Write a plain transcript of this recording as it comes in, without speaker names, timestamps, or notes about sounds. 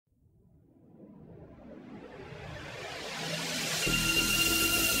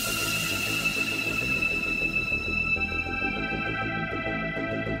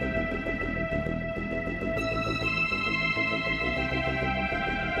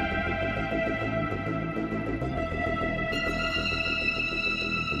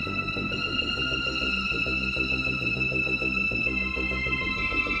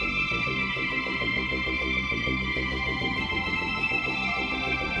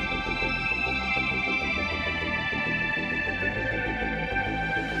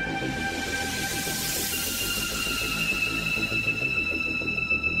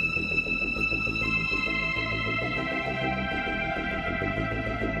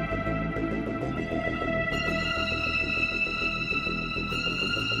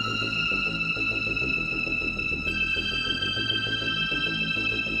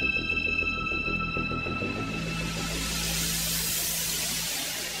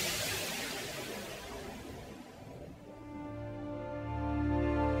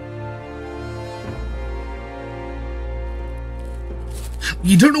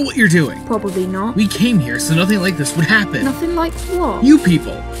You don't know what you're doing. Probably not. We came here so nothing like this would happen. Nothing like what? You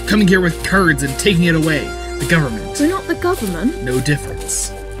people, coming here with curds and taking it away. The government. We're not the government. No difference.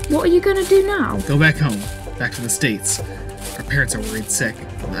 What are you going to do now? Go back home. Back to the States. Our parents are worried sick.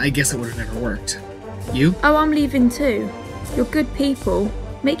 I guess it would have never worked. You? Oh, I'm leaving too. You're good people.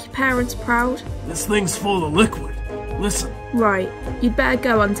 Make your parents proud. This thing's full of liquid. Listen. Right. You'd better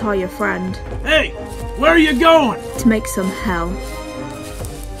go untie your friend. Hey! Where are you going? To make some hell.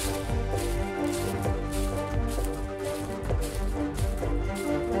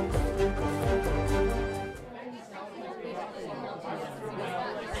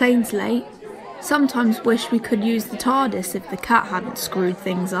 Plane's late. Sometimes wish we could use the TARDIS if the cat hadn't screwed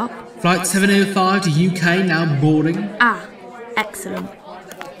things up. Flight 705 to UK now boarding. Ah, excellent.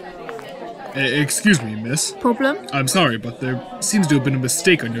 Excuse me, miss. Problem? I'm sorry, but there seems to have been a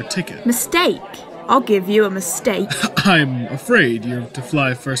mistake on your ticket. Mistake? I'll give you a mistake. I'm afraid you're to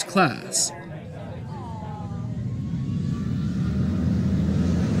fly first class.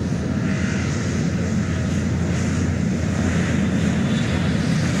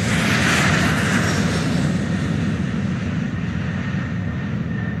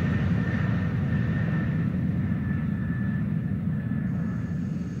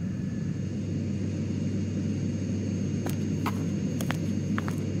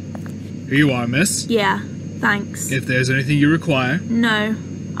 Here you are, miss. Yeah, thanks. If there's anything you require. No,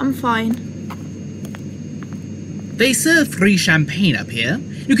 I'm fine. They serve free champagne up here.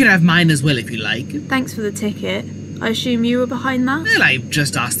 You can have mine as well if you like. Thanks for the ticket. I assume you were behind that? Well, I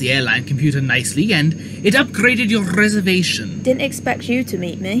just asked the airline computer nicely, and it upgraded your reservation. Didn't expect you to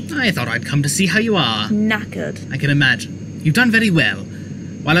meet me. I thought I'd come to see how you are. Knackered. I can imagine. You've done very well.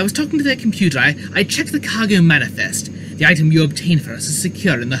 While I was talking to their computer, I checked the cargo manifest. The item you obtained for us is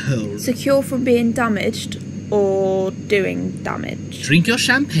secure in the hold. Secure from being damaged or doing damage? Drink your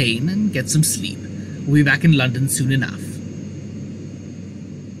champagne and get some sleep. We'll be back in London soon enough.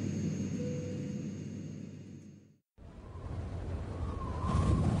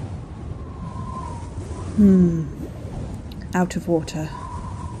 Out of water.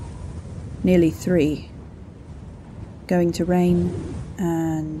 Nearly 3. Going to rain,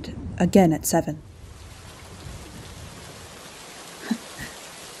 and again at 7.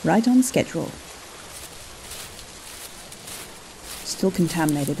 Right on schedule. Still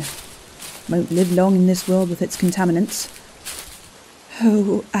contaminated. Won't live long in this world with its contaminants.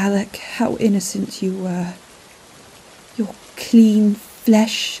 Oh, Alec, how innocent you were. Your clean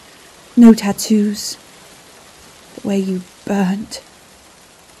flesh, no tattoos. The way you burnt.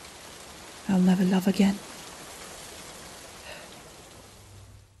 I'll never love again.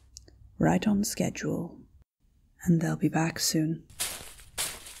 Right on schedule. And they'll be back soon.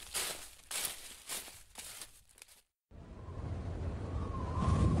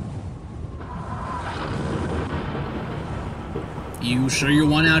 You sure you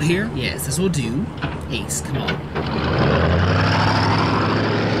want out here? Yes, this will do. Ace, come on.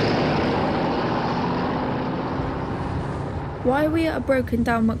 Why are we at a broken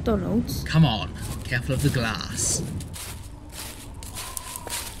down McDonald's? Come on. Careful of the glass.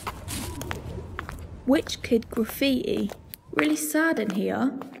 Witch Kid graffiti. Really sad in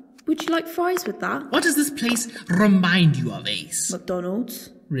here. Would you like fries with that? What does this place remind you of, Ace? McDonald's.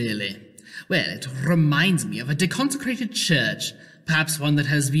 Really? Well, it reminds me of a deconsecrated church. Perhaps one that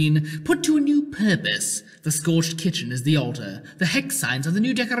has been put to a new purpose. The scorched kitchen is the altar. The hex signs are the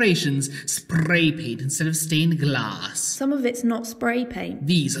new decorations. Spray paint instead of stained glass. Some of it's not spray paint.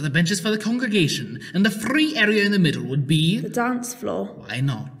 These are the benches for the congregation, and the free area in the middle would be... The dance floor. Why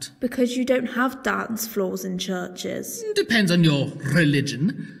not? Because you don't have dance floors in churches. Depends on your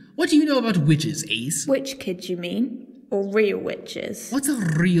religion. What do you know about witches, Ace? Witch Kids, you mean? Or real witches? What's a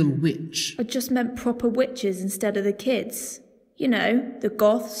real witch? I just meant proper witches instead of the kids. You know, the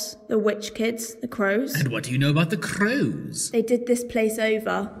goths, the witch kids, the crows. And what do you know about the crows? They did this place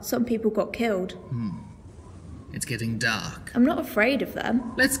over. Some people got killed. It's getting dark. I'm not afraid of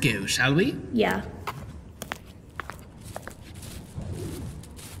them. Let's go, shall we? Yeah.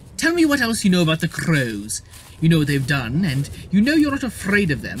 Tell me what else you know about the crows. You know what they've done, and you know you're not afraid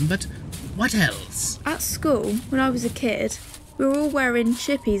of them, but what else? At school, when I was a kid, we were all wearing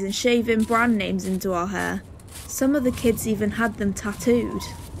chippies and shaving brand names into our hair. Some of the kids even had them tattooed.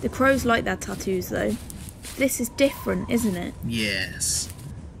 The crows like their tattoos, though. This is different, isn't it? Yes.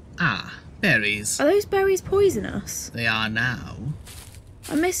 Ah, berries. Are those berries poisonous? They are now.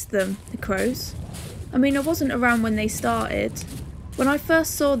 I missed them, the crows. I mean, I wasn't around when they started. When I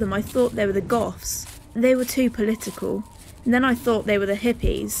first saw them, I thought they were the goths. They were too political. And then I thought they were the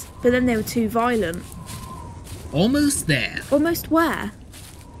hippies. But then they were too violent. Almost there. Almost where?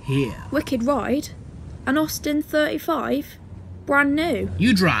 here. Wicked ride? An Austin 35? Brand new?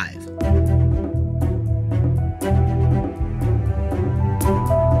 You drive.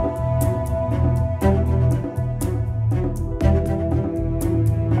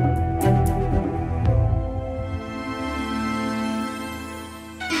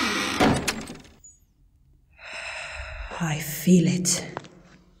 I feel it.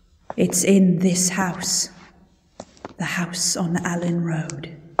 It's in this house. The house on Allen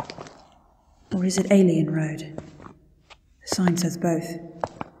Road. Or is it Alien Road? The sign says both.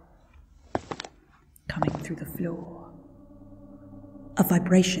 Coming through the floor. A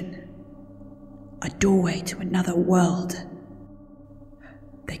vibration. A doorway to another world.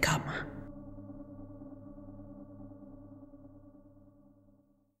 They come.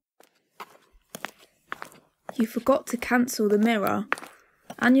 You forgot to cancel the mirror.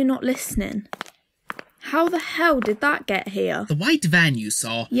 And you're not listening. How the hell did that get here? The white van you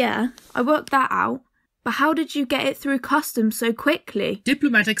saw. Yeah, I worked that out. But how did you get it through customs so quickly?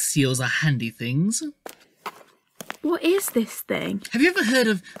 Diplomatic seals are handy things. What is this thing? Have you ever heard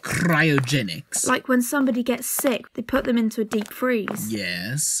of cryogenics? Like when somebody gets sick, they put them into a deep freeze.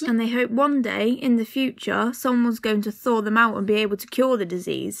 Yes. And they hope one day, in the future, someone's going to thaw them out and be able to cure the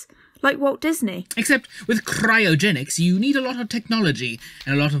disease. Like Walt Disney. Except with cryogenics, you need a lot of technology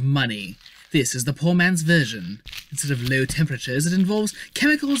and a lot of money. This is the poor man's version. Instead of low temperatures, it involves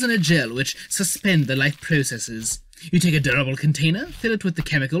chemicals in a gel which suspend the life processes. You take a durable container, fill it with the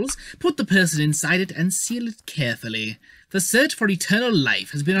chemicals, put the person inside it, and seal it carefully. The search for eternal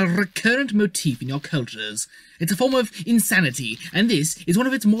life has been a recurrent motif in your cultures. It's a form of insanity, and this is one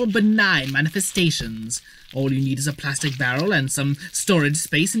of its more benign manifestations. All you need is a plastic barrel and some storage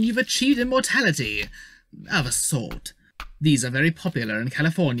space, and you've achieved immortality. Of a sort. These are very popular in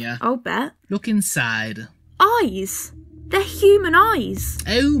California. I'll bet. Look inside. Eyes! They're human eyes!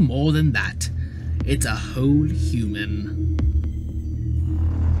 Oh, more than that. It's a whole human.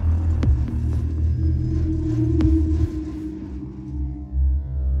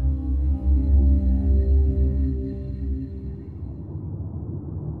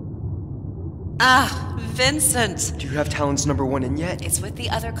 Ah, Vincent! Do you have Talon's #1 in yet? It's with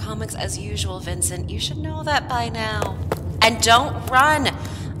the other comics as usual, Vincent. You should know that by now. And don't run!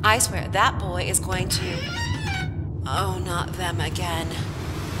 I swear, that boy is going to... Oh, not them again.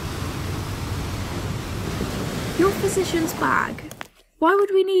 Your physician's bag? Why would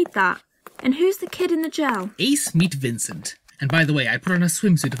we need that? And who's the kid in the gel? Ace, meet Vincent. And by the way, I'd put on a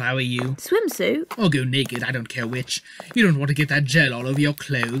swimsuit if I were you. Swimsuit? Or go naked, I don't care which. You don't want to get that gel all over your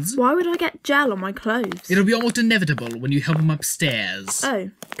clothes. Why would I get gel on my clothes? It'll be almost inevitable when you help him upstairs.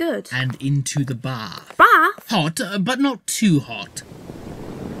 Oh, good. And into the bath. Bath? Hot, but not too hot.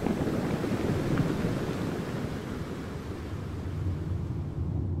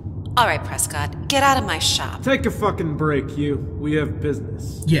 All right, Prescott, get out of my shop. Take a fucking break, you. We have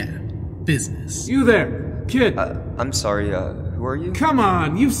business. Yeah, business. You there, kid. I'm sorry, who are you? Come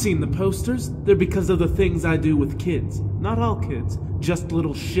on, you've seen the posters. They're because of the things I do with kids. Not all kids, just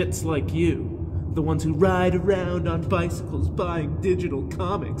little shits like you. The ones who ride around on bicycles buying digital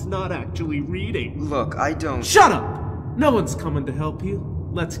comics, not actually reading. Look, I don't... Shut up! No one's coming to help you.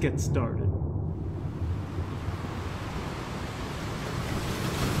 Let's get started.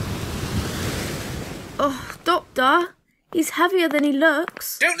 Oh, Doctor, he's heavier than he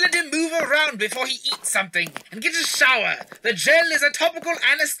looks. Don't let him move around before he eats something. And get a shower. The gel is a topical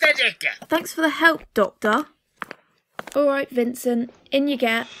anesthetic. Thanks for the help, Doctor. All right, Vincent, in you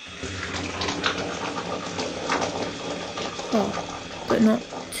get. Hot, but not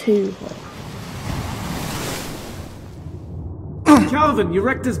too hot. Calvin, you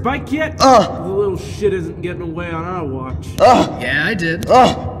wrecked his bike yet? The little shit isn't getting away on our watch. Yeah, I did.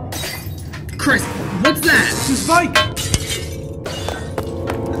 Chris, what's that? It's his bike!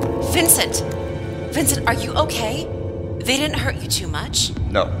 Vincent! Vincent, are you okay? They didn't hurt you too much?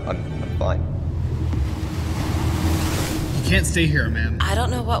 No, I'm fine. You can't stay here, ma'am. I don't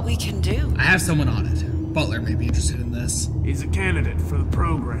know what we can do. I have someone on it. Butler may be interested in this. He's a candidate for the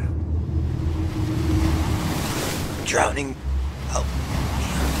program. Drowning. Help me.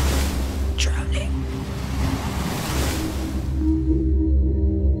 Drowning.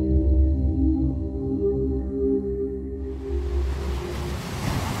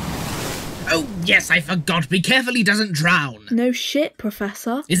 Oh, yes, I forgot. Be careful he doesn't drown. No shit,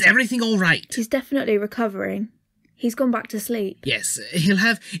 Professor. Is everything all right? He's definitely recovering. He's gone back to sleep. Yes, he'll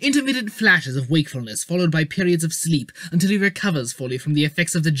have intermittent flashes of wakefulness followed by periods of sleep until he recovers fully from the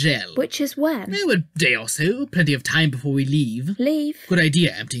effects of the gel. Which is when? Oh, a day or so. Plenty of time before we leave. Leave? Good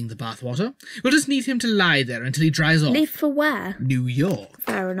idea, emptying the bathwater. We'll just need him to lie there until he dries off. Leave for where? New York.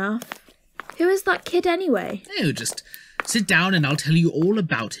 Fair enough. Who is that kid anyway? Oh, just sit down and I'll tell you all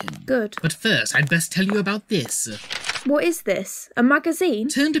about him. Good. But first, I'd best tell you about this. What is this? A magazine?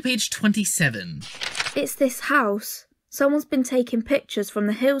 Turn to page 27. It's this house. Someone's been taking pictures from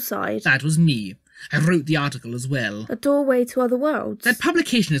the hillside. That was me. I wrote the article as well. A doorway to other worlds? That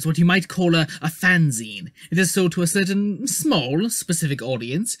publication is what you might call a fanzine. It is sold to a certain small, specific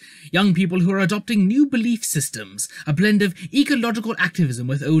audience. Young people who are adopting new belief systems, a blend of ecological activism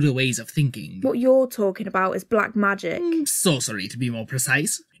with older ways of thinking. What you're talking about is black magic. Sorcery, to be more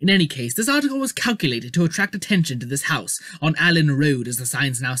precise. In any case, this article was calculated to attract attention to this house, on Allen Road as the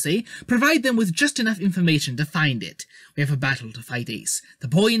signs now say, provide them with just enough information to find it. We have a battle to fight, Ace. The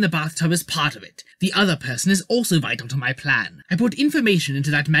boy in the bathtub is part of it. The other person is also vital to my plan. I put information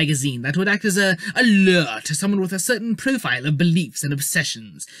into that magazine that would act as a lure to someone with a certain profile of beliefs and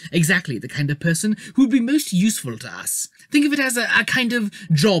obsessions. Exactly the kind of person who would be most useful to us. Think of it as a kind of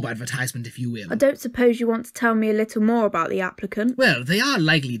job advertisement, if you will. I don't suppose you want to tell me a little more about the applicant? Well, they are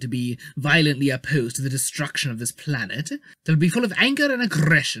likely to be violently opposed to the destruction of this planet. They'll be full of anger and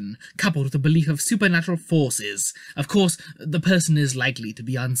aggression, coupled with a belief of supernatural forces. Of course, the person is likely to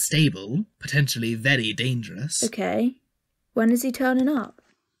be unstable, potentially very dangerous. Okay. When is he turning up?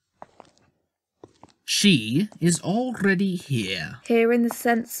 She is already here. Here in the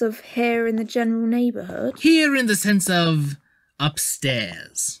sense of here in the general neighbourhood? Here in the sense of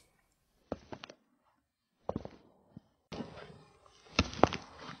upstairs.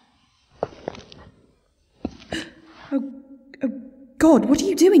 Oh, God, what are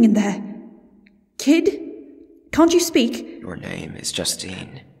you doing in there? Kid? Can't you speak? Your name is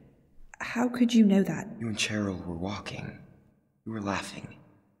Justine. How could you know that? You and Cheryl were walking. You were laughing.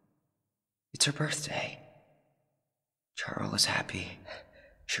 It's her birthday. Cheryl is happy.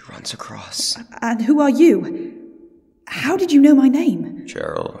 She runs across. And who are you? How did you know my name?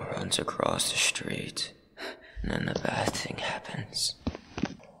 Cheryl runs across the street, and then the bad thing happens.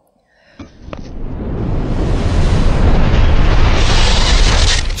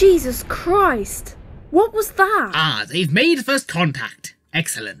 Jesus Christ! What was that? Ah, they've made first contact.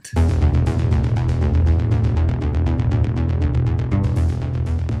 Excellent.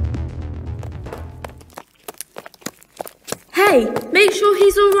 Hey, make sure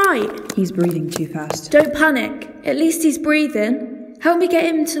he's alright. He's breathing too fast. Don't panic. At least he's breathing. Help me get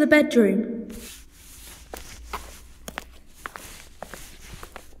him into the bedroom.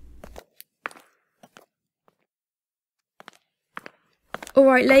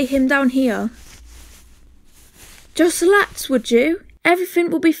 Alright, lay him down here. Just relax, would you?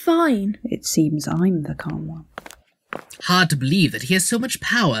 Everything will be fine. It seems I'm the calm one. Hard to believe that he has so much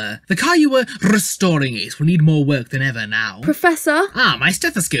power. The car you were restoring, Ace, will need more work than ever now. Professor? Ah, my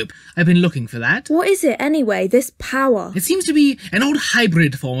stethoscope. I've been looking for that. What is it anyway, this power? It seems to be an old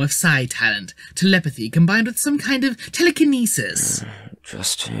hybrid form of psi talent, telepathy combined with some kind of telekinesis.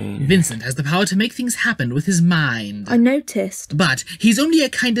 Justine. Vincent has the power to make things happen with his mind. I noticed. But he's only a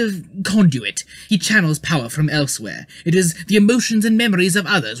kind of conduit. He channels power from elsewhere. It is the emotions and memories of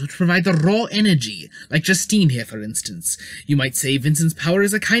others which provide the raw energy, like Justine here, for instance. You might say Vincent's power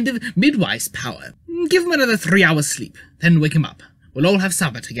is a kind of midwife's power. Give him another 3 hours sleep, then wake him up. We'll all have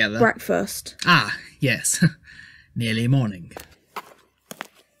supper together. Breakfast. Ah, yes. Nearly morning.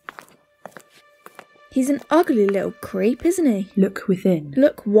 He's an ugly little creep, isn't he? Look within.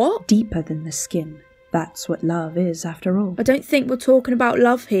 Look what? Deeper than the skin. That's what love is, after all. I don't think we're talking about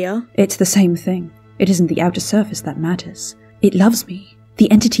love here. It's the same thing. It isn't the outer surface that matters. It loves me. The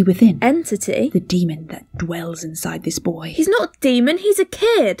entity within. Entity? The demon that dwells inside this boy. He's not a demon, he's a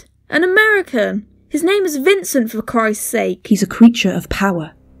kid. An American. His name is Vincent, for Christ's sake. He's a creature of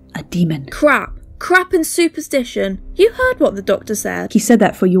power. A demon. Crap. Crap and superstition. You heard what the doctor said. He said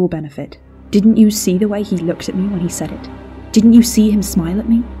that for your benefit. Didn't you see the way he looked at me when he said it? Didn't you see him smile at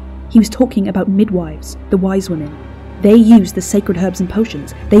me? He was talking about midwives, the wise women. They used the sacred herbs and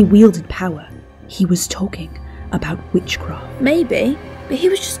potions. They wielded power. He was talking about witchcraft. Maybe, but he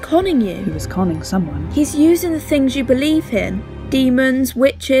was just conning He you. was conning someone. He's using the things you believe in. Demons,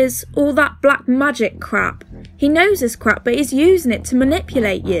 witches, all that black magic crap. He knows this crap, but he's using it to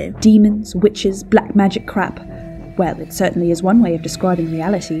manipulate you. Demons, witches, black magic crap. Well, it certainly is one way of describing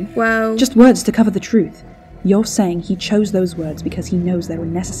reality. Well... Just words to cover the truth. You're saying he chose those words because he knows they're a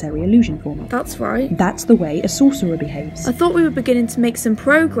necessary illusion for me. That's right. That's the way a sorcerer behaves. I thought we were beginning to make some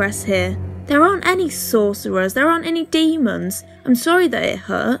progress here. There aren't any sorcerers, there aren't any demons. I'm sorry that it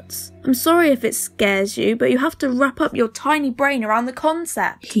hurts. I'm sorry if it scares you, but you have to wrap up your tiny brain around the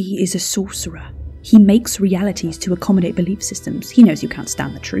concept. He is a sorcerer. He makes realities to accommodate belief systems. He knows you can't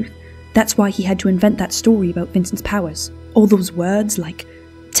stand the truth. That's why he had to invent that story about Vincent's powers. All those words like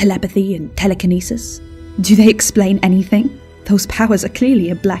telepathy and telekinesis. Do they explain anything? Those powers are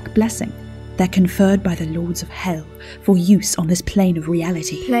clearly a black blessing. They're conferred by the lords of hell for use on this plane of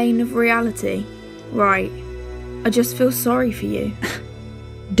reality. Plane of reality? Right. I just feel sorry for you.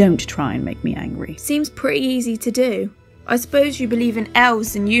 Don't try and make me angry. Seems pretty easy to do. I suppose you believe in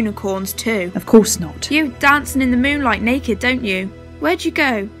elves and unicorns too. Of course not. You dancing in the moonlight naked, don't you? Where'd you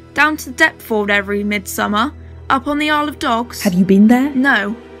go? Down to Deptford every midsummer? Up on the Isle of Dogs? Have you been there?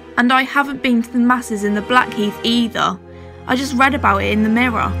 No. And I haven't been to the masses in the Blackheath either. I just read about it in the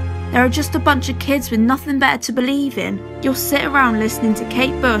Mirror. There are just a bunch of kids with nothing better to believe in. You'll sit around listening to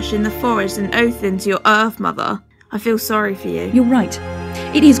Kate Bush in the forest and oathing to your Earth Mother. I feel sorry for you. You're right.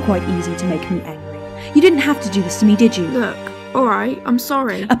 It is quite easy to make me angry. You didn't have to do this to me, did you? Look, alright, I'm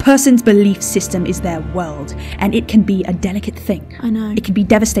sorry. A person's belief system is their world, and it can be a delicate thing. I know. It can be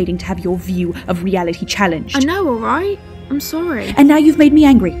devastating to have your view of reality challenged. I know, alright? I'm sorry. And now you've made me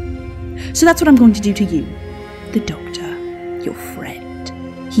angry. So that's what I'm going to do to you. The Doctor, your friend.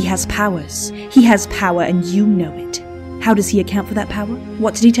 He has powers. He has power and you know it. How does he account for that power?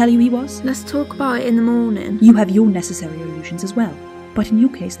 What did he tell you he was? Let's talk about it in the morning. You have your necessary illusions as well, but in your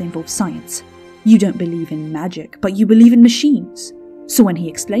case they involve science. You don't believe in magic, but you believe in machines. So when he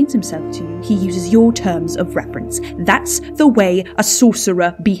explains himself to you, he uses your terms of reference. That's the way a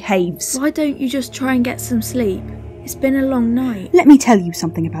sorcerer behaves. Why don't you just try and get some sleep? It's been a long night. Let me tell you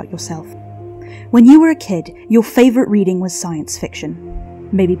something about yourself. When you were a kid, your favourite reading was science fiction.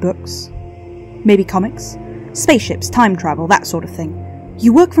 Maybe books. Maybe comics. Spaceships, time travel, that sort of thing.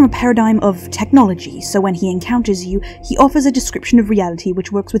 You work from a paradigm of technology, so when he encounters you, he offers a description of reality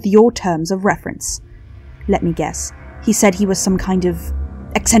which works with your terms of reference. Let me guess. He said he was some kind of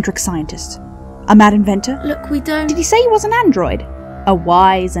eccentric scientist. A mad inventor? Look, we don't... Did he say he was an android? A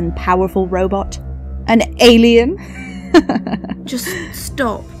wise and powerful robot? An alien? Just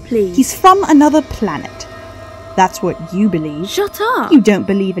stop, please. He's from another planet. That's what you believe. Shut up! You don't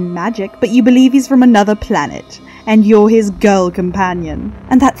believe in magic, but you believe he's from another planet, and you're his girl companion.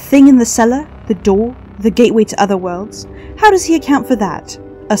 And that thing in the cellar, the door, the gateway to other worlds, how does he account for that?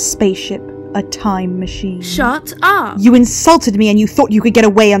 A spaceship, a time machine. Shut up! You insulted me and you thought you could get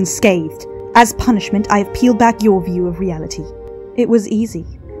away unscathed. As punishment, I have peeled back your view of reality. It was easy.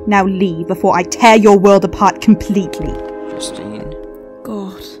 Now leave before I tear your world apart completely. Justine.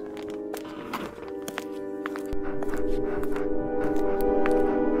 God.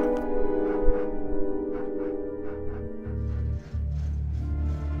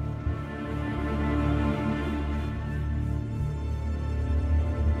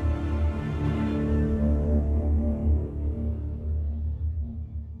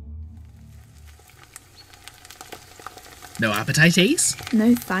 No appetite, Ace?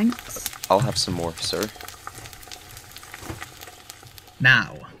 No thanks. I'll have some more, sir.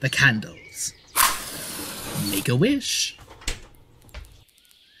 Now, the candles. Make a wish.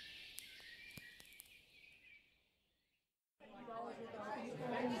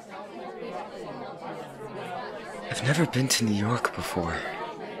 I've never been to New York before.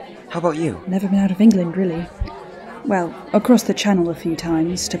 How about you? Never been out of England, really. Well, across the Channel a few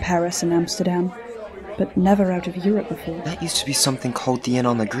times, to Paris and Amsterdam. But never out of Europe before. That used to be something called the Inn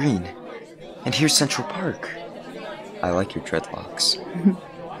on the Green. And here's Central Park. I like your dreadlocks.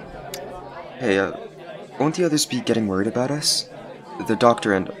 Hey, won't the others be getting worried about us? The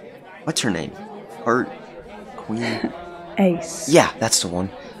doctor and... what's her name? Queen? Ace. Yeah, that's the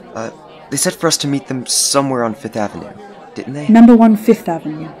one. They said for us to meet them somewhere on 5th Avenue, didn't they? Number 1 5th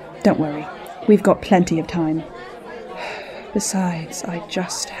Avenue. Don't worry. We've got plenty of time. Besides, I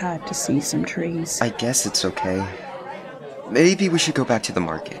just had to see some trees. I guess it's okay. Maybe we should go back to the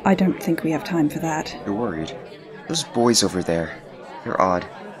market. I don't think we have time for that. You're worried. Those boys over there, they're odd.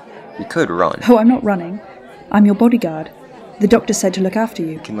 We could run. Oh, I'm not running. I'm your bodyguard. The doctor said to look after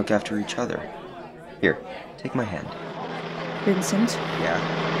you. We can look after each other. Here, take my hand. Vincent.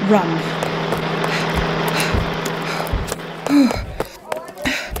 Yeah. Run.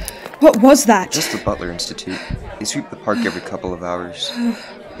 What was that? Just the Butler Institute. They sweep the park every couple of hours.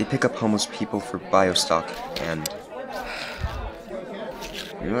 They pick up homeless people for biostock, and...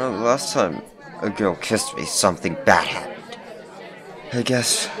 You know, the last time a girl kissed me, something bad happened. I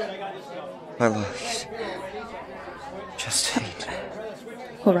guess... my luck. Justine.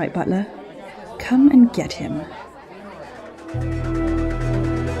 All right, Butler. Come and get him.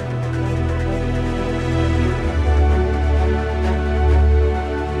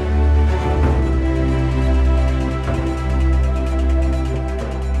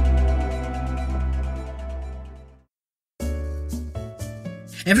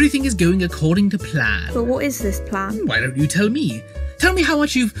 Everything is going according to plan. But what is this plan? Why don't you tell me? Tell me how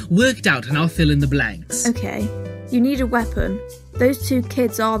much you've worked out and I'll fill in the blanks. Okay, you need a weapon. Those 2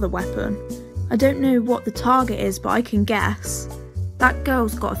 kids are the weapon. I don't know what the target is, but I can guess. That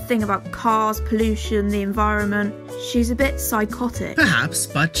girl's got a thing about cars, pollution, the environment. She's a bit psychotic. Perhaps,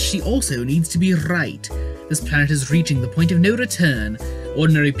 but she also needs to be right. This planet is reaching the point of no return.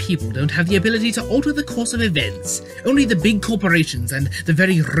 Ordinary people don't have the ability to alter the course of events. Only the big corporations and the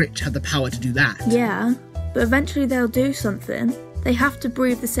very rich have the power to do that. Yeah, but eventually they'll do something. They have to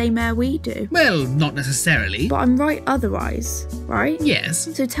breathe the same air we do. Well, not necessarily. But I'm right otherwise, right?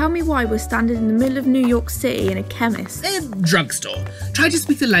 Yes. So tell me why we're standing in the middle of New York City in a chemist. A drugstore. Try to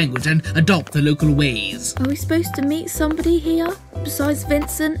speak the language and adopt the local ways. Are we supposed to meet somebody here? Besides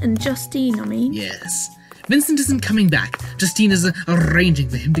Vincent and Justine, I mean? Yes. Vincent isn't coming back. Justine is arranging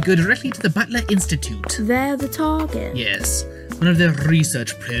for him to go directly to the Butler Institute. They're the target? Yes. One of their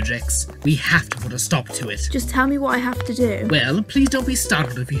research projects. We have to put a stop to it. Just tell me what I have to do. Well, please don't be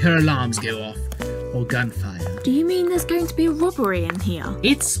startled if you hear alarms go off. Or gunfire. Do you mean there's going to be a robbery in here?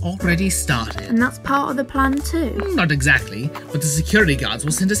 It's already started. And that's part of the plan too? Not exactly, but the security guards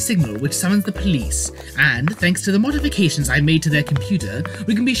will send a signal which summons the police. And, thanks to the modifications I made to their computer,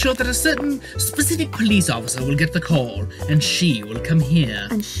 we can be sure that a certain specific police officer will get the call, and she will come here.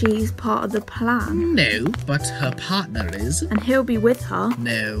 And she's part of the plan? No, but her partner is. And he'll be with her?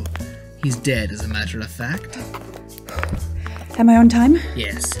 No. He's dead, as a matter of fact. Am I on time?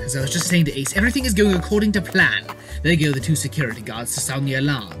 Yes, as I was just saying to Ace, everything is going according to plan. There go the 2 security guards to sound the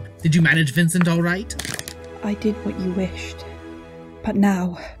alarm. Did you manage Vincent all right? I did what you wished. But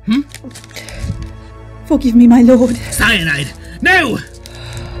now... Forgive me, my lord. Cyanide! No!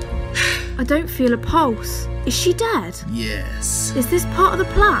 I don't feel a pulse. Is she dead? Yes. Is this part of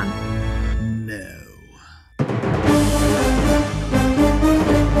the plan?